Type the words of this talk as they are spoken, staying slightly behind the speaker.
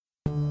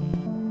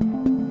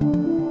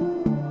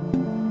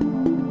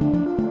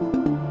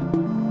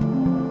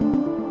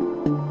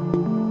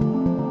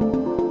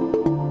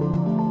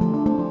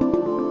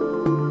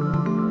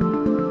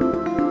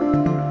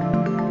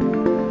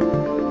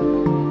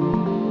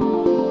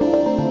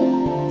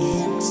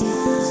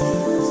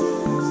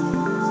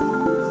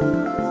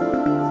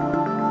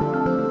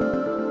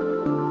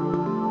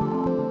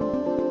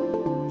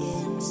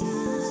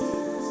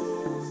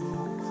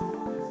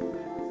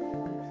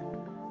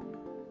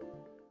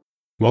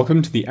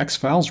Welcome to the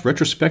X-Files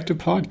Retrospective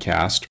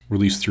Podcast,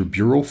 released through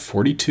Bureau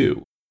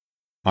 42.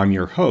 I'm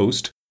your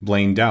host,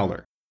 Blaine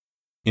Dowler.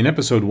 In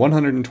episode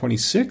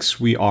 126,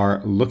 we are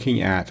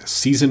looking at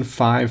Season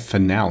 5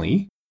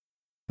 finale.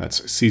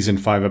 That's Season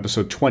 5,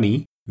 Episode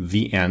 20,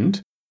 The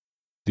End.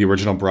 The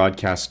original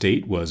broadcast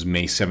date was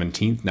May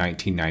 17th,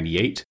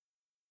 1998.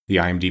 The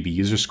IMDb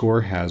user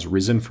score has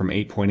risen from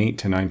 8.8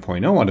 to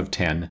 9.0 out of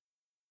 10.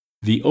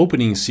 The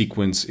opening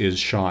sequence is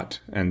shot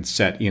and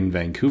set in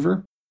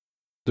Vancouver.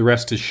 The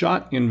rest is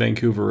shot in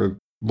Vancouver,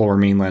 Lower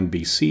Mainland,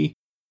 BC,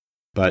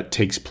 but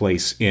takes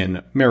place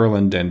in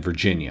Maryland and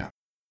Virginia.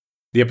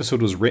 The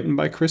episode was written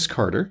by Chris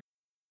Carter,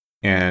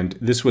 and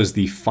this was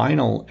the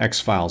final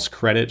X-Files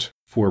credit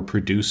for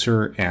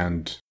producer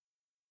and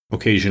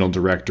occasional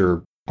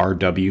director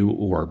R.W.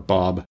 or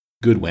Bob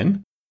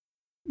Goodwin.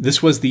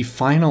 This was the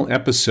final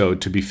episode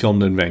to be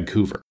filmed in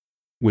Vancouver,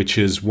 which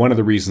is one of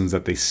the reasons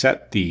that they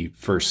set the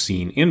first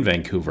scene in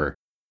Vancouver.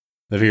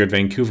 They figured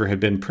Vancouver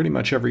had been pretty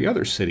much every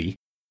other city.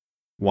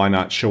 Why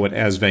not show it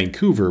as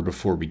Vancouver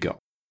before we go?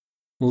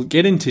 We'll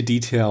get into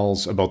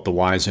details about the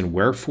whys and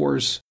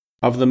wherefores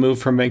of the move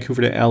from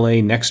Vancouver to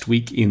LA next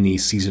week in the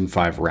Season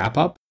 5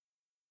 wrap-up.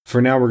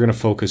 For now, we're going to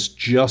focus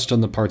just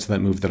on the parts of that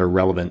move that are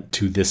relevant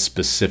to this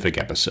specific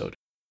episode.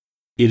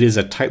 It is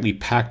a tightly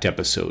packed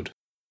episode,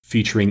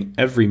 featuring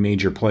every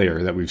major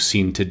player that we've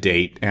seen to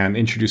date and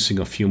introducing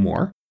a few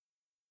more.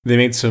 They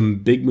made some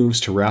big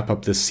moves to wrap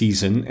up this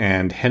season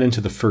and head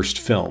into the first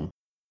film,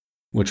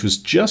 which was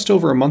just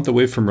over a month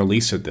away from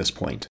release at this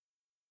point.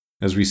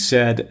 As we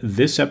said,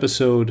 this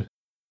episode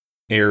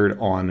aired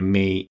on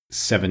May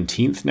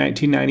 17th,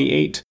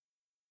 1998,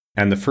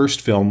 and the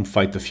first film,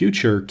 Fight the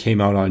Future,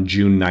 came out on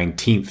June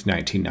 19th,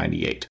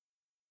 1998.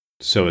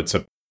 So it's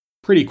a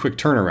pretty quick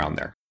turnaround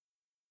there.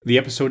 The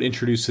episode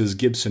introduces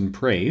Gibson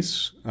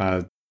Praise,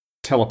 a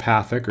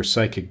telepathic or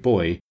psychic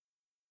boy,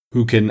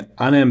 who can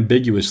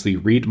unambiguously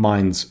read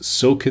minds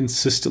so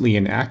consistently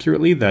and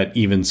accurately that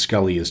even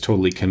Scully is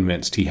totally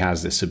convinced he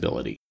has this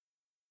ability.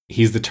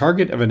 He's the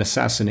target of an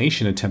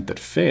assassination attempt that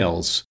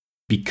fails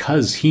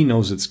because he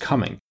knows it's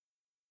coming,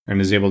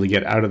 and is able to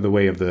get out of the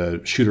way of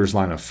the shooter's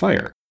line of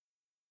fire,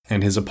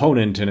 and his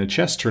opponent in a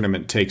chess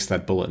tournament takes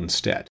that bullet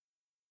instead.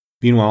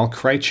 Meanwhile,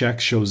 Krychek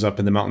shows up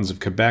in the mountains of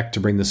Quebec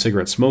to bring the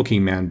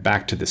cigarette-smoking man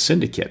back to the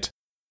Syndicate,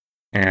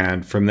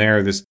 and from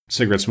there, this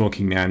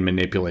cigarette-smoking man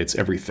manipulates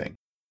everything.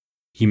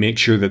 He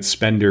makes sure that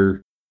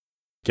Spender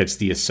gets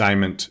the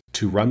assignment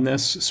to run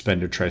this.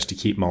 Spender tries to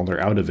keep Mulder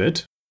out of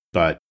it,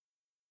 but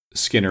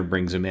Skinner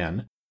brings him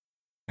in.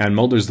 And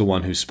Mulder's the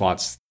one who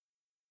spots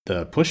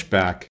the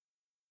pushback.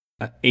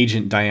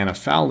 Agent Diana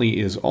Fowley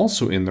is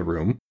also in the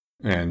room,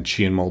 and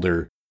she and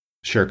Mulder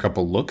share a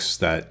couple looks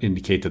that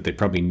indicate that they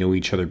probably knew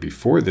each other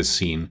before this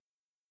scene,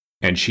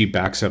 and she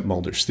backs up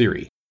Mulder's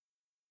theory.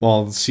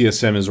 While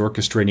CSM is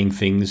orchestrating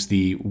things,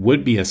 the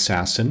would-be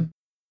assassin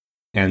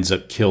ends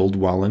up killed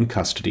while in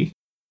custody.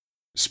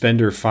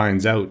 Spender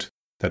finds out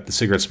that the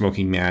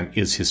cigarette-smoking man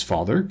is his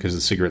father, because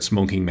the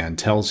cigarette-smoking man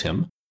tells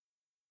him.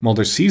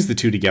 Mulder sees the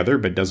two together,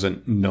 but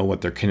doesn't know what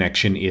their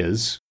connection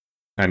is,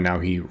 and now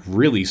he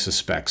really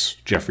suspects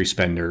Jeffrey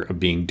Spender of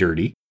being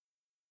dirty.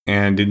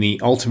 And in the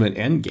ultimate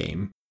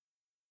endgame,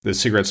 the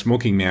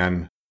cigarette-smoking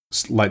man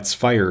lights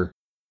fire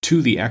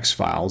to the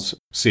X-Files,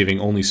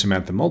 saving only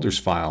Samantha Mulder's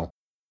file,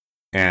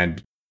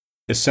 and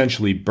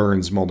essentially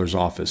burns Mulder's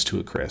office to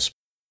a crisp.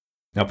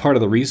 Now, part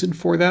of the reason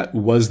for that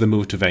was the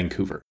move to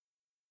Vancouver.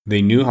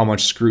 They knew how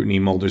much scrutiny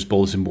Mulder's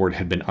bulletin board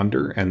had been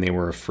under, and they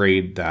were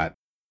afraid that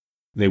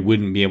they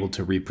wouldn't be able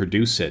to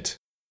reproduce it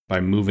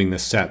by moving the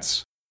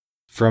sets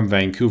from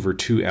Vancouver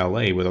to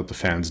LA without the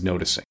fans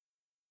noticing.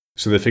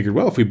 So they figured,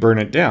 well, if we burn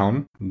it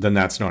down, then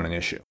that's not an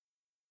issue.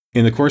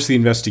 In the course of the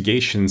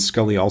investigation,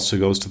 Scully also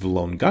goes to the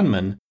lone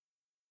gunman,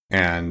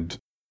 and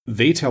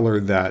they tell her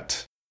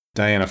that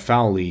Diana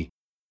Fowley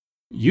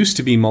used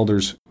to be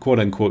Mulder's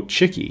quote-unquote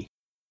chickie,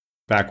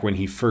 back when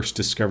he first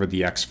discovered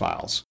the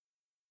X-Files.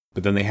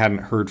 But then they hadn't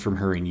heard from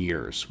her in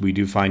years. We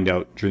do find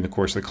out during the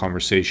course of the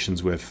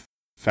conversations with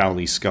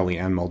Fowley, Scully,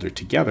 and Mulder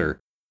together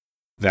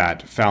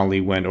that Fowley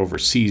went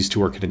overseas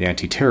to work at an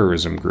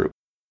anti-terrorism group.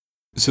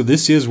 So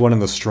this is one of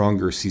the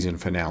stronger season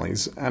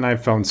finales, and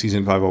I've found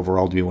Season 5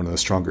 overall to be one of the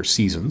stronger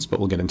seasons, but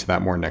we'll get into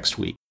that more next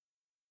week.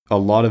 A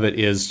lot of it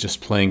is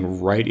just playing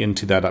right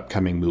into that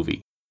upcoming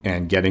movie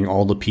and getting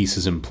all the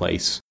pieces in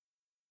place.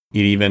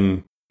 It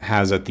even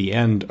has at the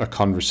end a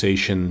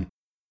conversation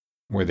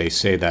where they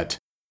say that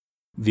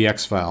the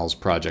X-Files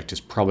project is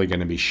probably going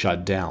to be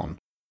shut down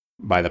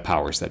by the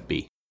powers that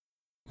be.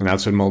 And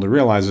that's when Mulder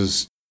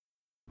realizes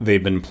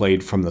they've been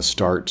played from the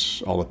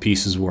start, all the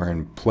pieces were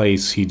in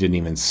place, he didn't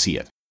even see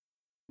it.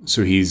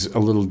 So he's a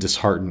little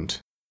disheartened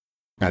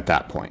at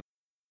that point.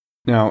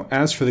 Now,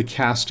 as for the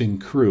cast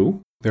and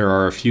crew, there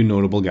are a few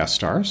notable guest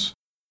stars.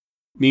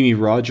 Mimi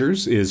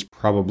Rogers is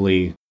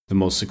probably the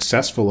most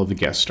successful of the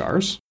guest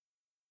stars.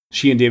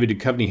 She and David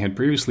Duchovny had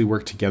previously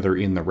worked together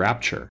in The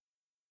Rapture.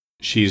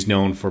 She's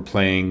known for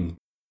playing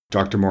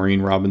Dr.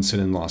 Maureen Robinson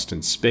in Lost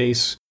in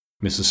Space,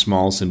 Mrs.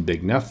 Smalls in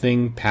Big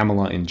Nothing,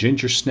 Pamela in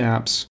Ginger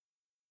Snaps,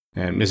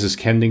 and Mrs.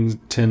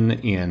 Kensington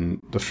in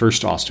the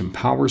first Austin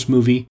Powers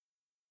movie.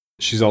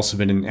 She's also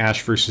been in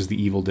Ash vs.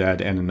 the Evil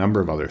Dead and a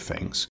number of other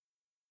things.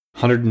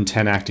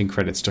 110 acting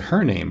credits to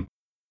her name,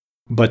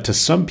 but to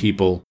some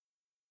people,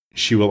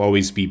 she will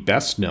always be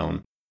best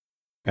known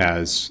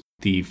as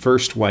the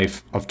first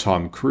wife of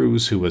Tom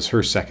Cruise, who was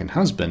her second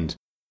husband,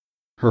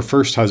 her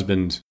first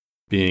husband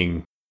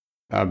being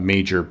a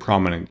major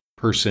prominent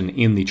person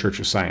in the Church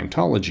of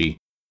Scientology.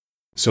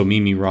 So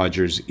Mimi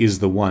Rogers is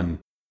the one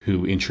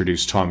who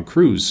introduced Tom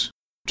Cruise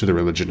to the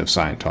religion of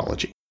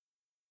Scientology.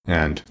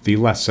 And the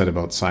less said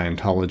about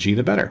Scientology,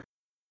 the better.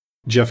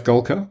 Jeff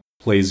Gulka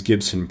plays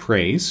Gibson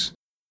Praise.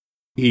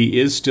 He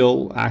is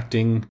still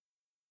acting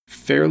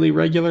fairly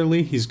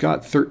regularly. He's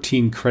got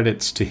 13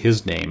 credits to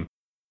his name,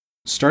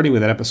 starting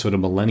with an episode of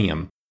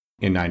Millennium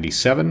in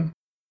 97.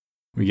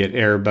 We get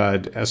Air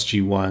Bud,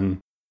 SG-1,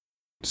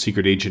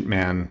 Secret Agent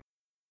Man,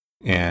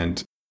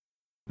 and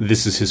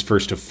this is his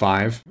first of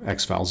 5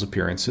 X-Files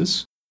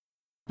appearances.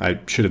 I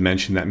should have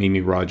mentioned that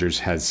Mimi Rogers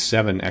has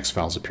 7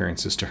 X-Files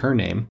appearances to her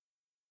name.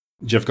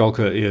 Jeff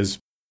Gulka is,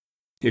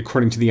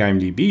 according to the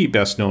IMDb,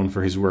 best known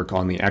for his work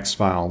on the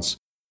X-Files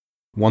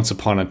Once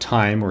Upon a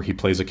Time, where he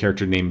plays a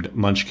character named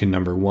Munchkin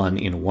No. 1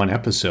 in one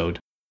episode.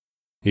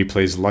 He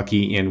plays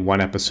Lucky in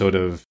one episode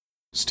of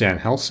Stan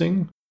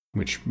Helsing,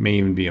 which may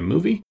even be a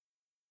movie,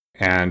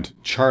 and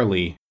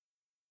Charlie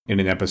in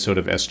an episode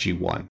of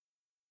SG-1.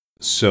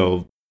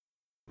 So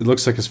it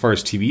looks like as far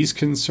as TV is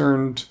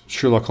concerned,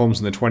 Sherlock Holmes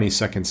in the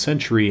 22nd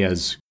century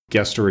as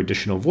guest or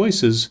additional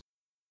voices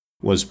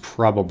was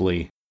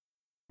probably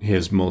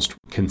his most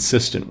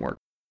consistent work.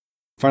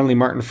 Finally,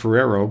 Martin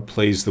Ferrero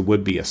plays the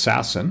would-be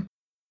assassin.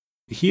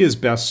 He is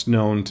best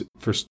known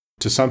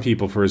to some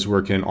people for his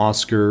work in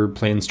Oscar,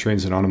 Planes,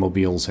 Trains, and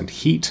Automobiles, and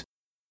Heat.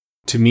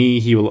 To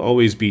me, he will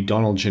always be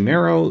Donald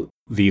Gennaro,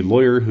 the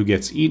lawyer who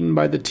gets eaten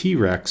by the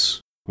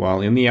T-Rex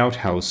while in the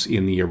outhouse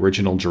in the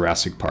original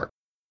Jurassic Park.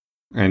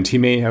 And he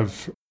may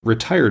have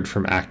retired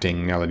from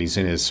acting now that he's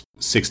in his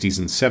 60s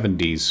and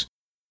 70s.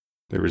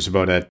 There was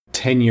about a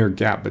 10-year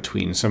gap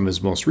between some of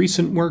his most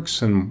recent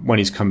works, and when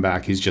he's come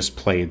back, he's just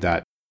played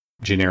that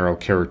Gennaro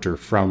character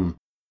from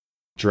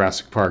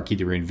Jurassic Park,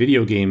 either in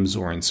video games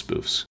or in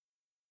spoofs.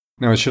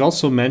 Now, I should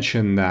also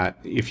mention that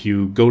if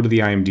you go to the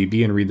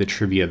IMDb and read the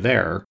trivia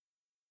there,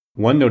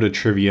 one note of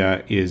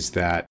trivia is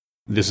that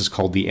this is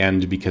called The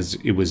End because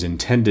it was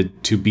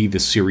intended to be the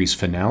series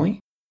finale.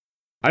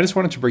 I just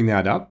wanted to bring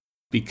that up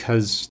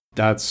because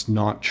that's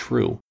not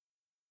true.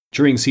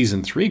 During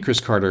Season 3,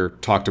 Chris Carter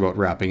talked about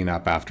wrapping it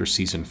up after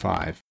Season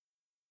 5.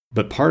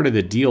 But part of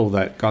the deal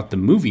that got the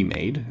movie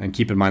made, and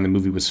keep in mind the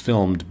movie was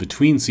filmed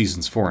between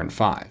Seasons 4 and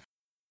 5,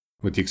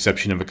 with the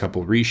exception of a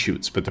couple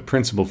reshoots, but the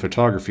principal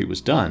photography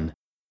was done,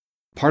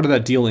 part of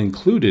that deal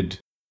included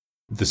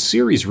the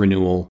series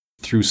renewal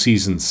through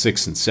Seasons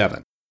 6 and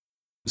 7.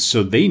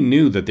 So they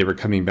knew that they were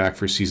coming back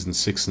for Seasons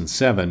 6 and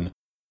 7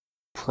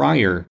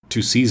 prior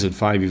to Season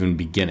 5 even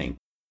beginning.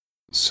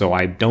 So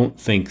I don't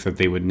think that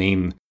they would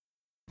name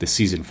the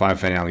Season 5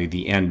 finale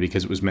The End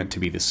because it was meant to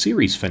be the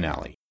series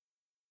finale.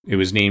 It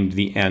was named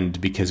The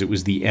End because it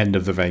was the end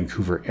of the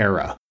Vancouver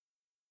era.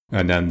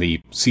 And then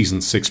the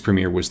Season 6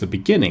 premiere was the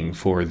beginning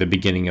for the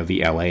beginning of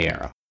the LA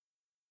era.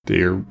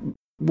 There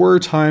were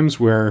times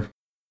where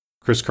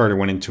Chris Carter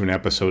went into an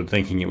episode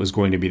thinking it was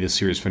going to be the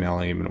series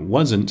finale, and it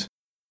wasn't.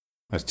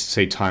 Let's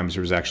say times,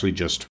 there was actually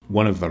just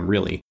one of them,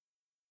 really.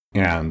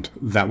 And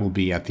that will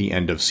be at the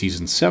end of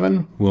Season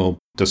 7. We'll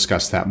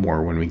discuss that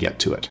more when we get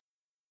to it.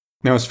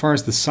 Now, as far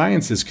as the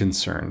science is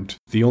concerned,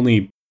 the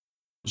only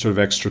sort of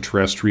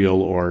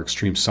extraterrestrial or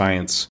extreme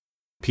science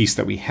piece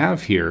that we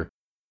have here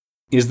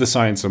is the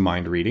science of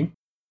mind reading.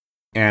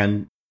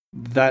 And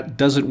that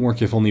doesn't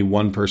work if only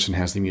one person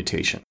has the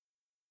mutation.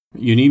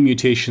 You need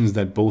mutations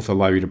that both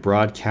allow you to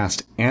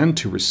broadcast and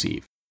to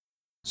receive.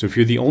 So if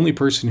you're the only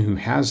person who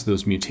has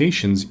those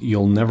mutations,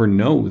 you'll never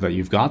know that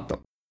you've got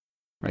them.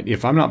 Right?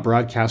 If I'm not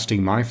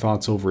broadcasting my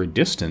thoughts over a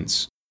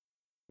distance,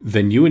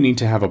 then you would need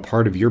to have a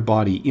part of your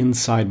body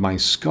inside my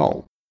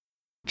skull,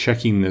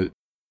 checking the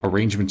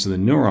arrangements of the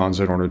neurons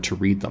in order to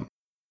read them.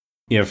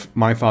 If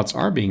my thoughts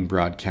are being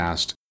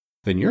broadcast,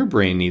 then your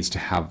brain needs to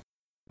have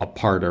a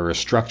part or a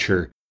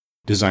structure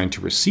designed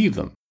to receive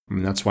them.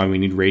 And that's why we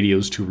need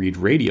radios to read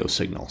radio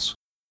signals.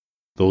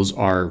 Those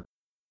are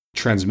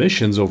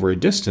transmissions over a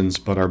distance,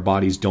 but our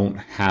bodies don't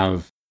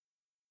have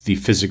the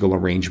physical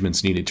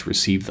arrangements needed to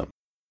receive them.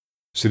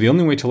 So the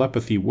only way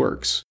telepathy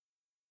works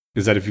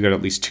is that if you've got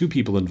at least 2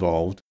 people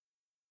involved,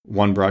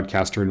 one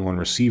broadcaster and one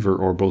receiver,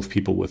 or both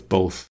people with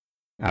both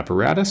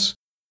apparatus,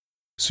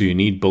 so you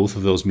need both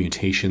of those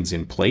mutations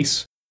in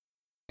place,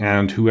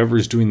 and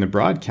whoever's doing the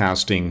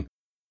broadcasting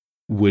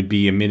would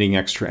be emitting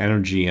extra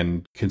energy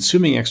and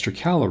consuming extra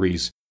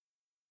calories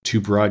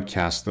to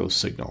broadcast those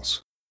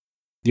signals.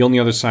 The only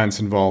other science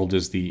involved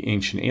is the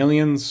ancient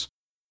aliens.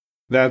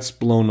 That's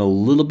blown a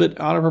little bit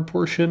out of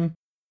proportion.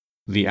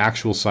 The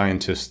actual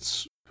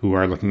scientists who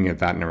are looking at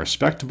that in a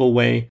respectable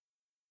way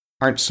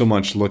aren't so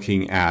much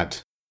looking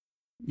at,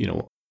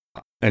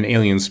 an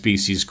alien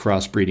species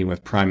crossbreeding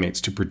with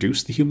primates to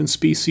produce the human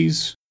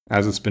species,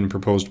 as it's been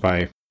proposed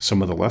by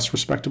some of the less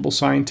respectable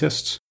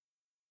scientists,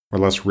 or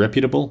less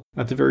reputable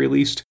at the very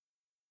least.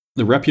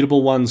 The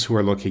reputable ones who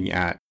are looking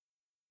at,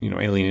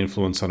 alien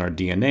influence on our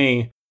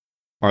DNA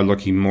are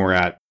looking more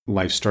at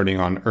life starting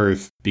on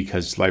Earth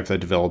because life that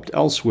developed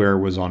elsewhere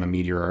was on a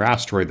meteor or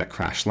asteroid that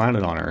crash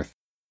landed on Earth,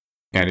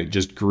 and it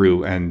just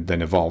grew and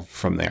then evolved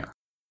from there.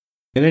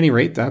 At any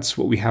rate, that's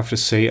what we have to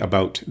say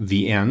about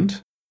The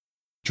End.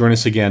 Join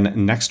us again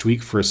next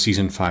week for a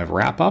Season 5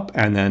 wrap-up,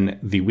 and then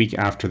the week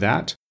after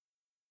that,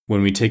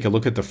 when we take a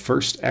look at the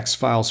first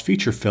X-Files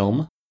feature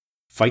film,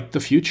 Fight the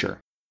Future.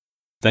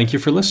 Thank you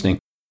for listening.